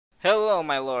Hello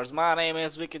my lords, my name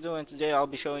is Wikidu and today I'll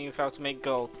be showing you how to make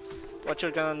gold. What you're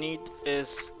gonna need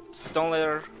is stone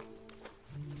leather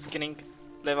skinning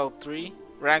level 3,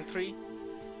 rank 3,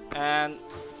 and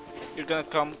you're gonna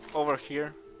come over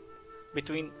here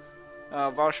between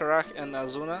Valsharach and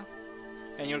Azuna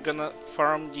and you're gonna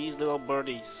farm these little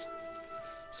birdies.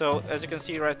 So as you can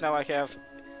see right now I have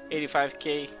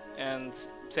 85k and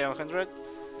 700,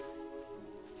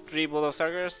 3 Blood of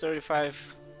Sargeras,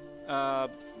 35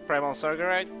 Primal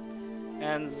Sargerite,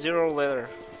 and 0 leather.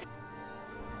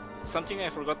 Something I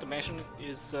forgot to mention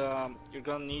is you're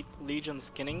gonna need Legion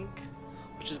skinning,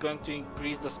 which is going to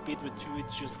increase the speed with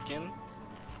which you skin,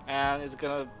 and it's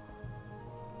gonna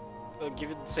give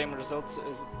you the same results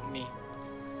as me.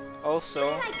 Also,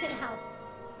 I could help.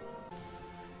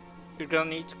 you're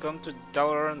gonna need to come to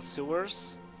Dalaran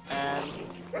sewers and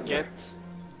get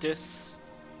this.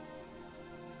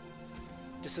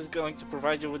 This is going to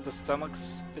provide you with the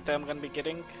stomachs that I'm gonna be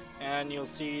getting, and you'll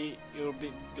see you'll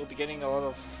be getting a lot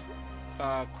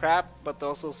of crap, but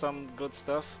also some good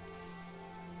stuff.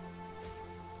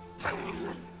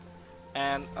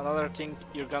 And another thing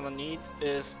you're gonna need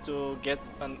is to get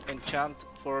an enchant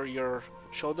for your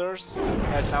shoulders.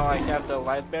 Right now I have the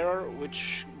Light Bearer,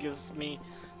 which gives me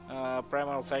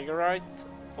Primal Sargerite.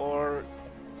 Or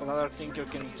another thing you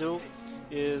can do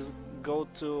is go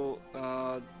to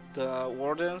the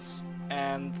Wardens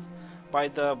and buy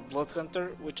the Blood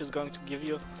Hunter, which is going to give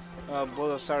you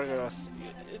Blood of Sargeras.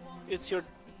 It's your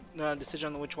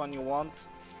decision which one you want.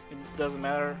 It doesn't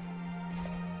matter.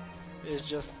 It's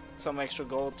just some extra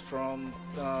gold from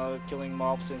killing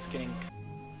mobs and skinning.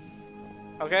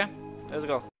 Okay, let's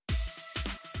go.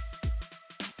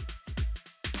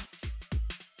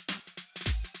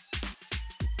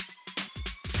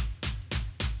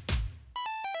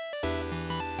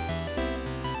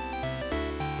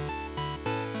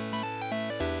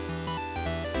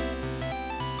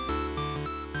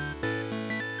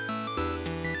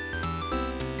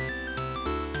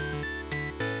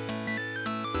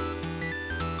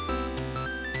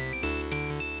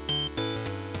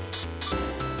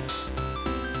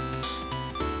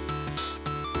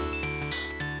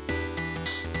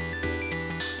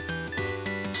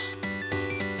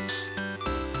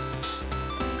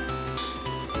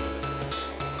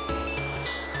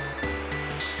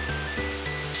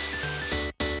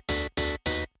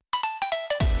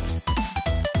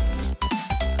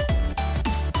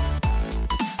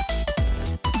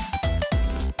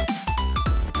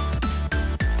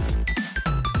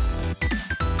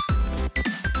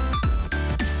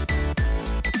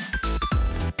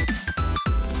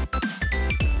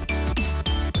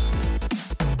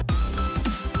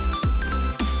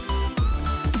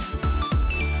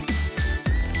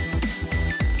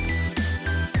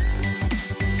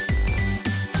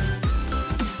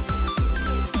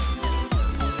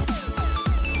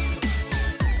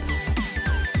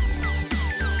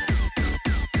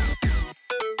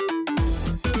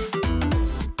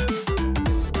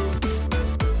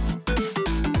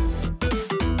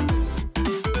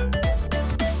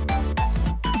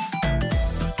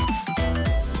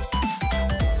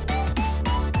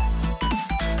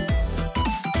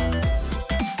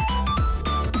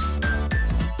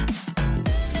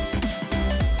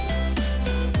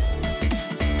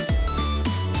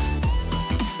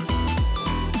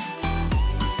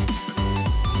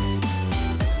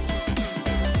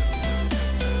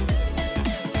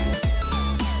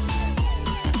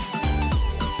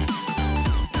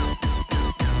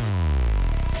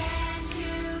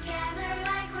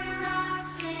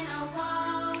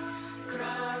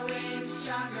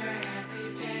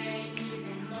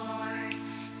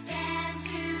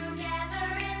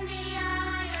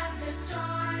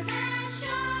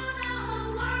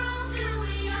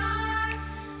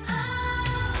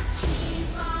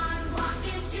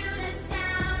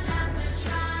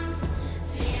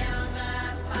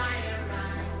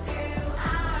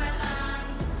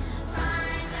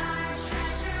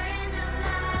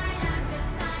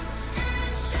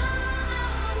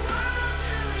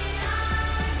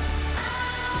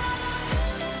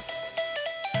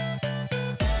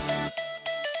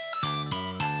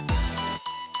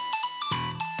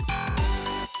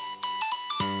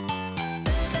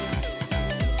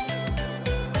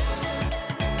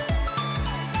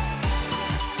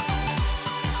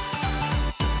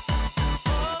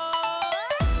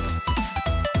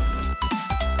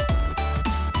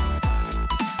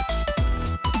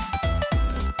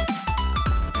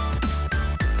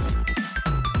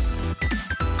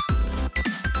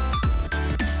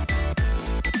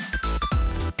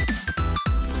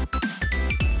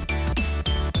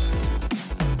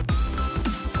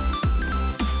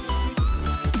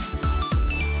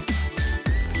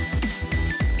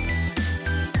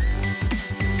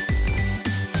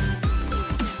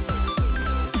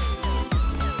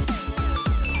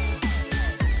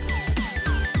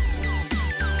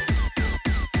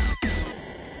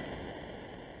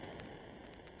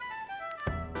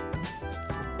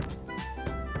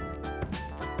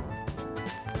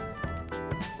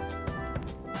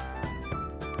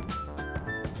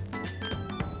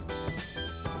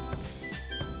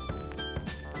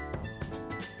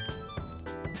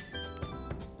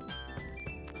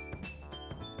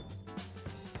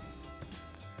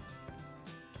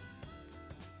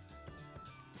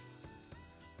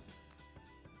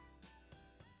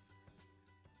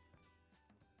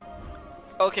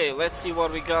 Okay, let's see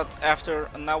what we got after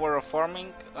an hour of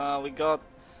farming. We got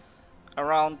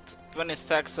around 20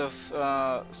 stacks of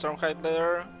Stormhide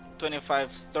leather,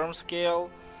 25 storm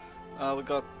scale. We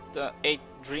got 8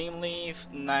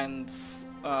 Dreamleaf, 9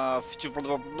 blah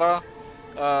blah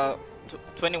blah,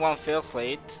 21 Fail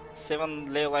Slate, 7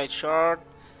 Leylight Shard,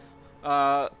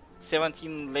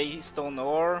 17 Laystone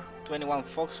Ore, 21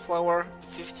 Foxflower,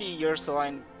 50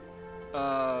 Ursuline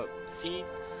Seed,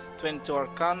 22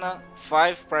 Arcana,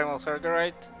 5 Primal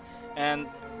Sargerite, and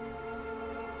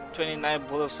 29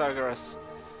 Blood of Sargeras.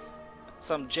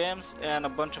 Some gems and a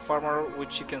bunch of armor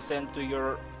which you can send to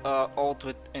your ult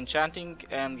with enchanting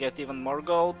and get even more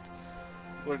gold.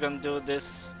 We're gonna do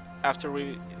this after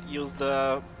we use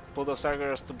the Blood of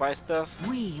Sargeras to buy stuff.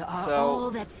 We are So all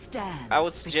that stands. I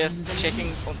would suggest between the checking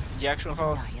leaf on the auction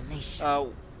house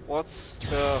annihilation. what's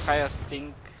the highest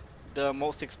thing, the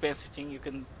most expensive thing you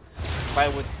can buy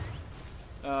with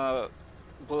Blood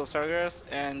of Sargeras,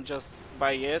 and just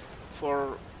buy it.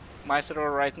 For my server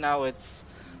right now it's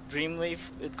Dreamleaf,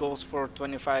 it goes for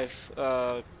 25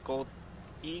 gold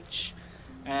each,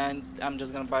 and I'm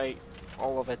just gonna buy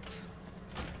all of it.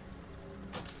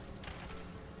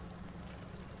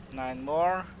 9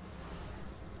 more.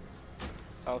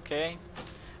 Okay.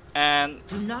 And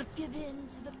Do not give in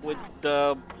to the with power.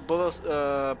 the bullets,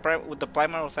 with the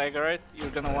Primal Sargerite, you're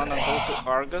gonna wanna go to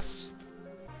Argus,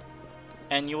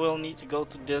 and you will need to go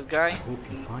to this guy. Hope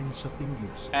you find something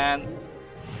useful. And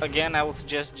again, I would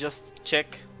suggest just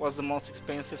check what's the most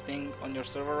expensive thing on your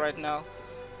server right now.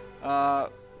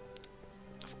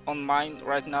 On mine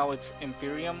right now it's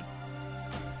Imperium,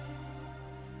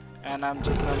 and I'm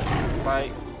just gonna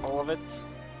buy all of it.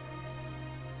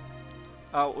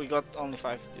 We got only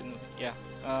 5. Yeah.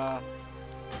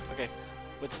 Okay,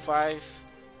 with 5.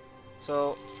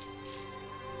 So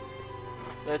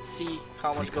let's see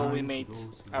how much gold we made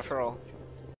after all.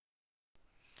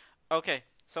 Okay,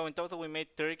 so in total we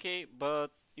made 30k,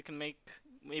 but you can make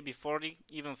maybe 40,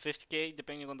 even 50k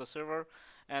depending on the server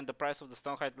and the price of the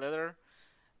Stonehide leather.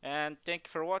 And thank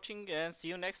you for watching, and see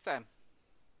you next time.